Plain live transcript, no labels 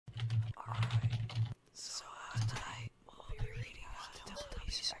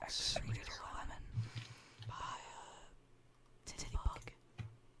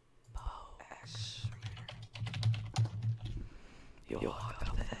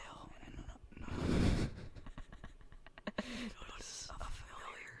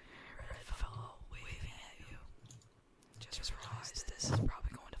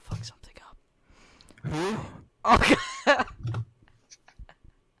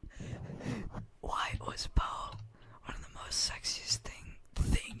was Bo one of the most sexiest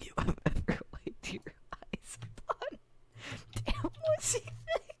thing you have ever laid your eyes upon? Damn, was he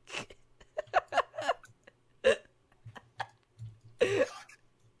thick?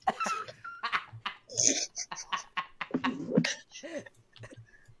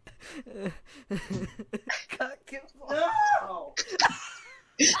 Cock and ball. No!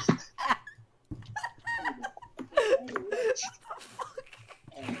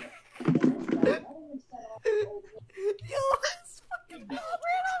 Yo, it's fucking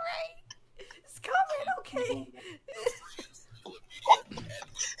comrade alright? Is comrade okay?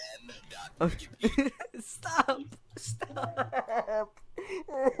 Stop! Stop!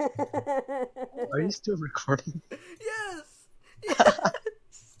 Are you still recording? Yes! Yes!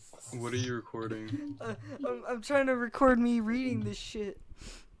 What are you recording? I'm trying to record me reading this shit.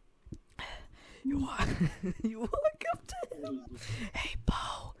 You walk up to him. Hey,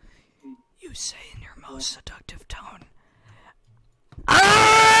 Bo. You say in your most seductive tone.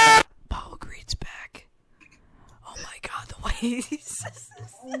 Ah! Bo greets back. Oh my god, the way he says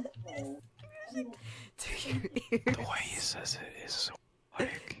this. To your ears. The way he says it is so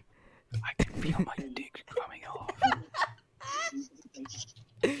like I can feel my dick coming off.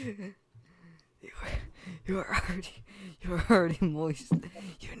 You are already moist.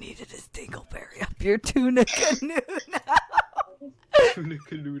 You needed his dingleberry up your tuna canoe now. Tuna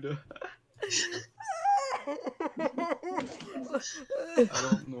canuda. I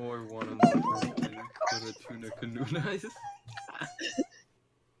don't know I want to know what a tuna canuda is.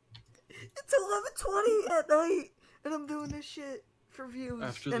 It's 11:20 at night, and I'm doing this shit for views.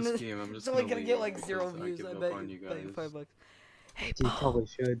 After and this game, I'm just only gonna gonna get leave like 0 because I views. give I up bet on you you bet you guys. $5. Hey, You Bo, probably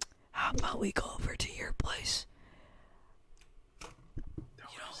should. how about we go over to your place? That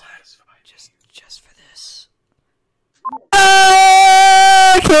You know would what? satisfy me. Just for this.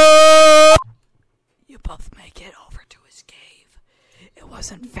 You both make it over to his cave. It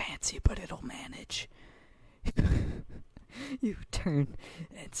wasn't fancy, but it'll manage. You turn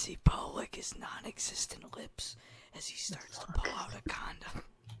and see Bo lick his non-existent lips as he starts to pull out a condom.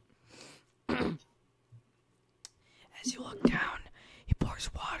 As you look down, he pours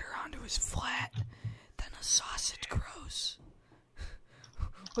water onto his flat. Then a sausage grows.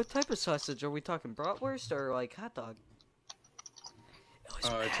 What type of sausage? Are we talking bratwurst or like hot dog? It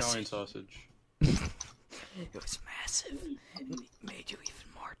was massive. Italian sausage. It was massive and made you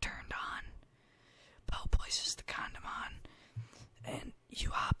even more turned on. Bo places the condom on, and you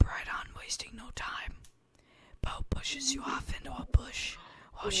hop right on, wasting no time. Bo pushes you off into a bush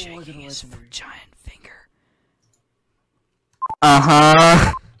while shaking his giant finger.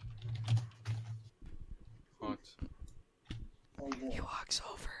 Uh-huh. What? He walks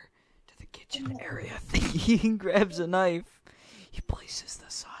over to the kitchen area thingy and grabs a knife. He places the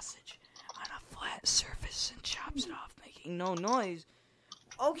sausage on a flat surface and chops it off, making no noise.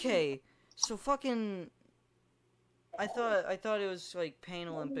 Okay, so fucking... I thought it was like Pain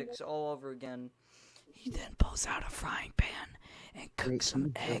Olympics all over again. He then pulls out a frying pan and cooks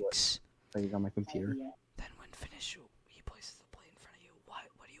some eggs. Are you on my computer? Then when finished, he places the plate in front of you.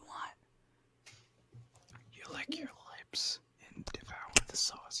 What do you want? You lick your lips and devour the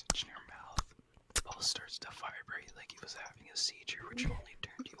sausage in your mouth. Bo starts to vibrate like he was having a seizure, which only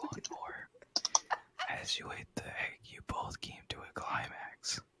turned you on more. As you ate the egg, you both came to a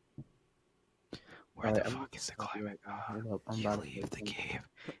climax. Where the fuck is the climax? You leave the cave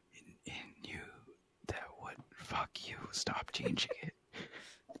and you that would fuck you. Stop changing it.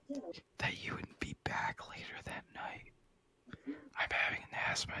 That you wouldn't be back later that night. I'm having an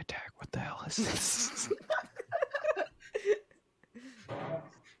asthma attack. What the hell is this?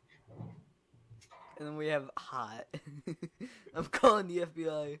 And then we have hot. I'm calling the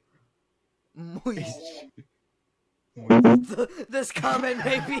FBI. Moist. This comment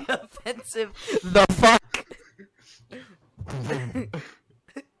may be offensive. The fuck?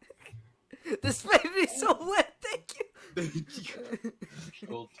 This made me so wet, thank you.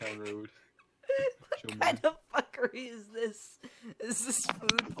 Old Town Road. What kind of fuckery is this? Is this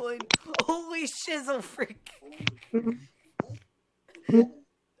food porn? Holy shizzle freak.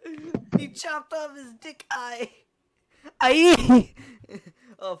 He chopped off his dick eye. Aye.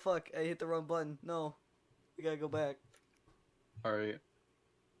 Oh fuck, I hit the wrong button. No. We gotta go back. Alright.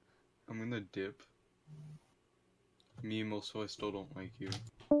 I'm gonna dip. Me, most of I still don't like you.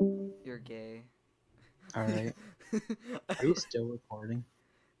 You're gay. Alright. Are you still recording?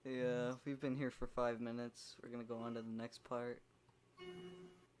 Yeah, we've been here for 5 minutes. We're gonna go on to the next part.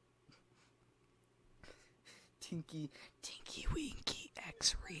 Tinky Winky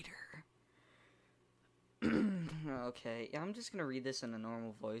X Reader. Okay, yeah, I'm just gonna read this in a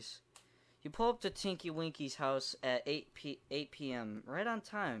normal voice. You pull up to Tinky Winky's house at 8 p.m. Right on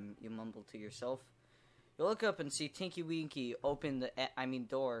time, you mumble to yourself. You look up and see Tinky Winky open the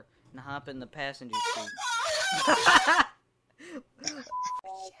door and hop in the passenger seat.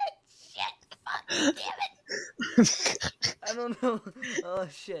 Shit, fuck, damn it. I don't know. Oh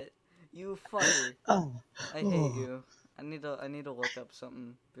shit. You fucker. I hate you. I need to look up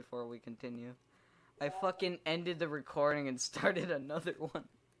something before we continue. I fucking ended the recording and started another one.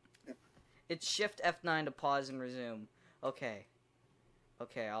 It's Shift F9 to pause and resume. Okay.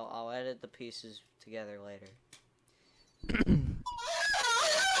 Okay, I'll edit the pieces together later.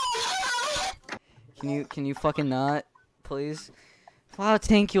 Can you fucking not, please? Wow,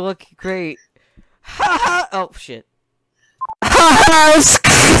 Tank, you look great. Oh shit.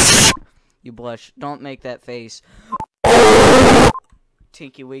 You blush. Don't make that face.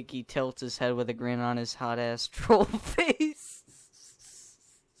 Tinky Winky tilts his head with a grin on his hot-ass troll face.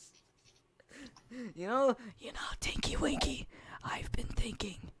 You know, Tinky Winky, I've been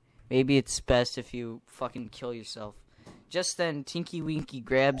thinking. Maybe it's best if you fucking kill yourself. Just then, Tinky Winky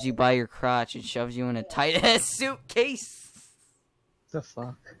grabs you by your crotch and shoves you in a tight-ass suitcase. The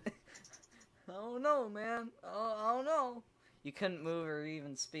fuck? I don't know, man. I don't know. You couldn't move or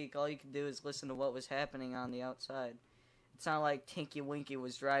even speak. All you could do is listen to what was happening on the outside. It's not like Tinky Winky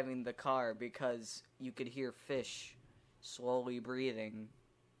was driving the car because you could hear fish slowly breathing.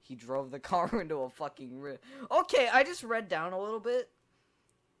 He drove the car into a fucking Okay, I just read down a little bit.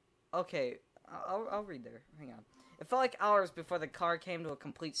 Okay, I'll read there. Hang on. It felt like hours before the car came to a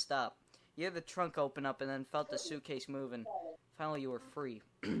complete stop. You heard the trunk open up and then felt the suitcase move, and finally you were free.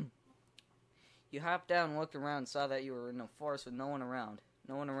 You hopped down and looked around and saw that you were in a forest with no one around.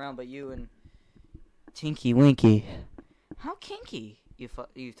 No one around but you and Tinky Winky. How kinky, you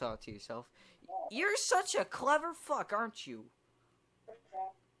thought to yourself. You're such a clever fuck, aren't you?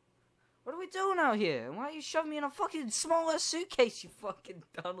 What are we doing out here? Why are you shoving me in a fucking small-ass suitcase, you fucking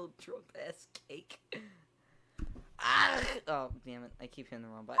Donald Trump-ass cake? Ah! Oh, damn it. I keep hitting the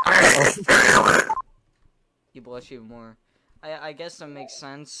wrong button. You blush even more. I guess that makes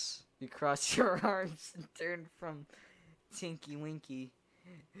sense. You cross your arms and turn from Tinky Winky.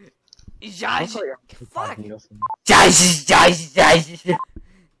 Josh! Fuck! Josh!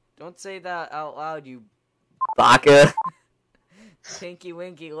 Don't say that out loud, you baka. Tinky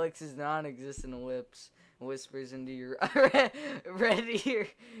Winky licks his non-existent lips and whispers into your red ear.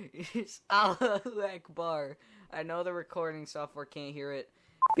 Allahu Akbar. I know the recording software can't hear it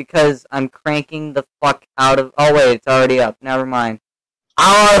because I'm cranking the fuck out of. Oh wait, it's already up. Never mind.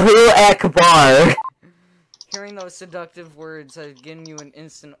 Allahu Akbar. Hearing those seductive words had given you an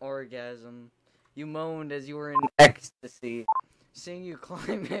instant orgasm. You moaned as you were in ecstasy. Seeing you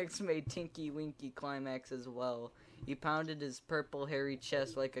climax made Tinky Winky climax as well. He pounded his purple hairy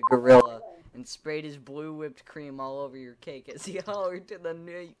chest like a gorilla and sprayed his blue whipped cream all over your cake as he hollered to the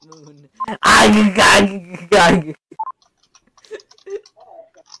night moon.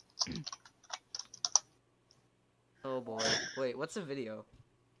 Oh boy. Wait, what's the video?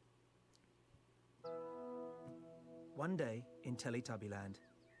 One day in Teletubbyland,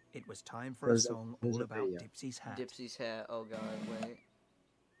 it was time for a song all about Dipsy's hat. Dipsy's hat. Oh god, wait.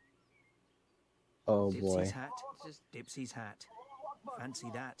 Oh boy. Dipsy's hat. Just Dipsy's hat. Fancy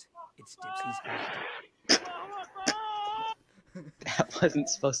that? It's Dipsy's hat. That wasn't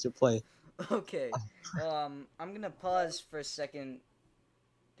supposed to play. Okay. I'm gonna pause for a second.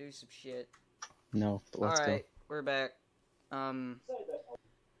 Do some shit. No, but let's Alright, we're back.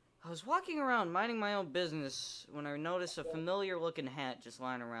 I was walking around minding my own business when I noticed a familiar looking hat just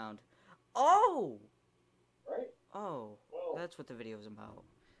lying around. Oh! Oh, that's what the video was about.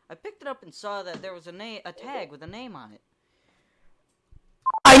 I picked it up and saw that there was a tag with a name on it.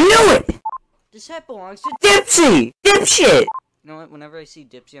 I knew it! This hat belongs to Dipsy! Dipshit! You know what, whenever I see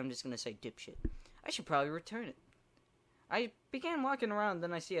Dipsy, I'm just gonna say dipshit. I should probably return it. I began walking around,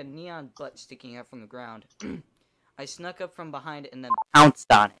 then I see a neon butt sticking out from the ground. I snuck up from behind it and then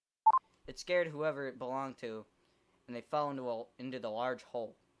pounced on it. It scared whoever it belonged to, and they fell into the large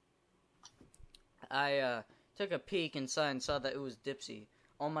hole. I took a peek inside and saw that it was Dipsy.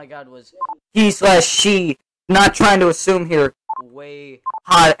 Oh my god, was he/she, not trying to assume here, way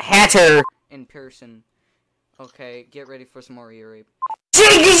hotter in person. Okay, get ready for some more ear rape.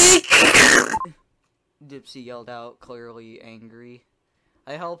 Dipsy yelled out, clearly angry.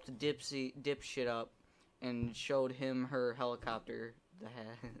 I helped dipshit up and showed him her helicopter, the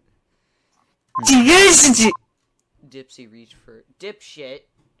hat. Dipsy reached for it. Dipshit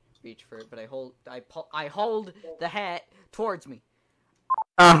reached for it, but I hold the hat towards me.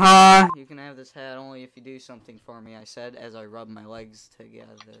 Uh-huh. You can have this hat only if you do something for me, I said as I rubbed my legs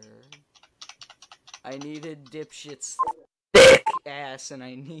together. I needed dipshit's thick ass, and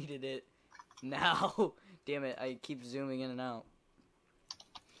I needed it now. Damn it, I keep zooming in and out.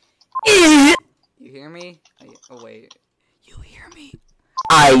 You hear me? Oh, wait. You hear me?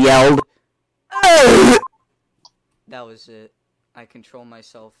 I yelled. That was it. I control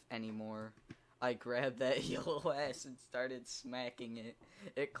myself anymore. I grabbed that yellow ass and started smacking it.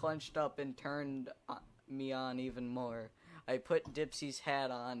 It clenched up and turned me on even more. I put Dipsy's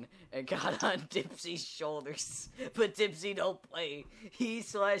hat on and got on Dipsy's shoulders. But Dipsy don't play.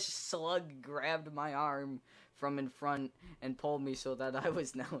 He/Slug grabbed my arm from in front and pulled me so that I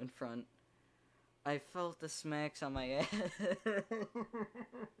was now in front. I felt the smacks on my ass.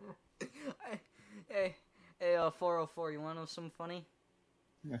 Hey, 404, you wanna know something funny?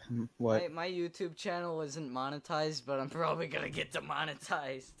 What? My YouTube channel isn't monetized, but I'm probably gonna get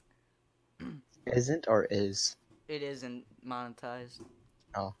demonetized. Isn't or is? It isn't monetized.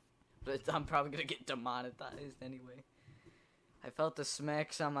 Oh. But I'm probably gonna get demonetized anyway. I felt the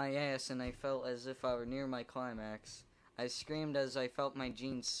smacks on my ass, and I felt as if I were near my climax. I screamed as I felt my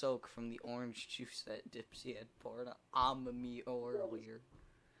jeans soak from the orange juice that Dipsy had poured on me earlier.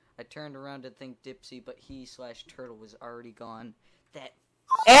 I turned around to thank Dipsy, but he/Turtle was already gone. That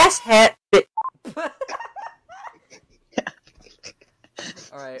ass hat.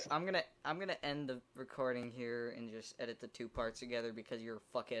 Alright, I'm gonna end the recording here and just edit the two parts together because you're a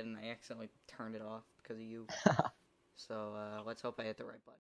fuckhead and I accidentally turned it off because of you. So let's hope I hit the right button.